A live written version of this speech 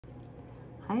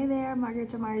Hi there, Margaret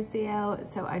DiMarzio.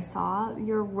 So I saw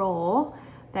your role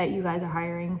that you guys are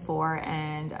hiring for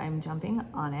and I'm jumping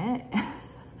on it.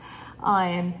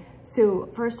 So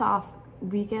first off,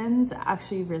 weekends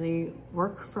actually really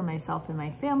work for myself and my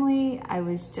family. I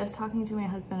was just talking to my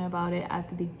husband about it at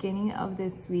the beginning of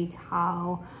this week,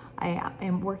 how I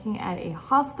am working at a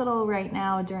hospital right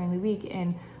now during the week,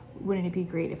 and wouldn't it be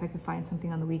great if I could find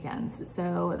something on the weekends?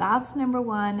 So that's number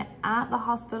one. At the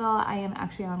hospital, I am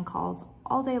actually on calls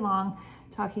all day long,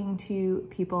 talking to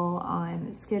people on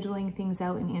scheduling things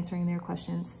out and answering their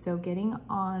questions. So getting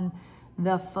on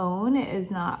the phone is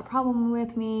not a problem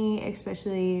with me,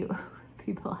 especially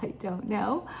people I don't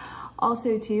know.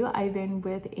 Also too, I've been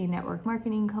with a network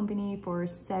marketing company for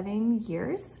 7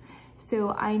 years. So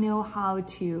I know how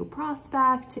to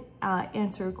prospect,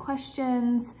 answer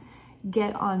questions,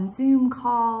 get on Zoom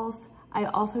calls. I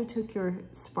also took your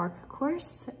Spark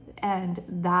course and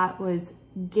that was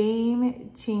game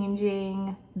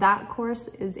changing. That course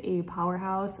is a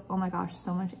powerhouse. Oh my gosh,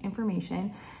 so much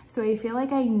information. So I feel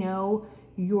like I know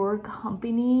your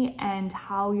company and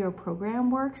how your program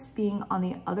works, being on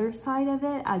the other side of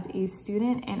it as a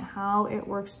student, and how it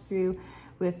works through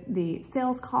with the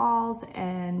sales calls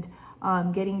and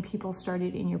getting people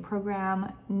started in your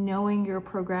program, knowing your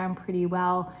program pretty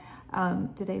well.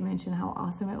 Did I mention how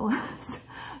awesome it was?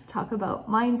 Talk about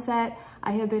mindset.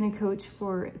 I have been a coach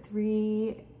for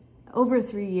over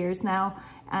 3 years now,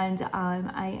 and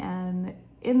I am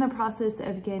in the process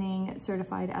of getting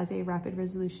certified as a rapid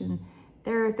resolution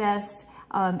therapist.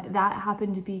 That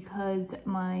happened because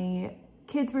my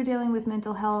kids were dealing with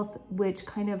mental health, which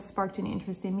kind of sparked an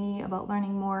interest in me about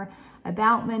learning more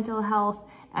about mental health,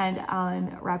 and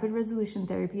rapid resolution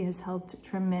therapy has helped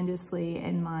tremendously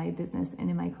in my business and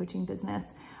in my coaching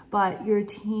business. But your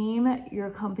team, your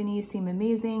company seem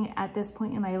amazing. At this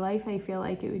point in my life, I feel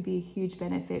like it would be a huge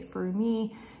benefit for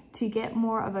me to get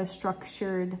more of a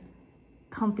structured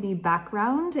company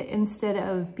background instead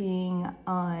of being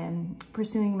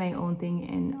pursuing my own thing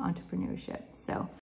in entrepreneurship. So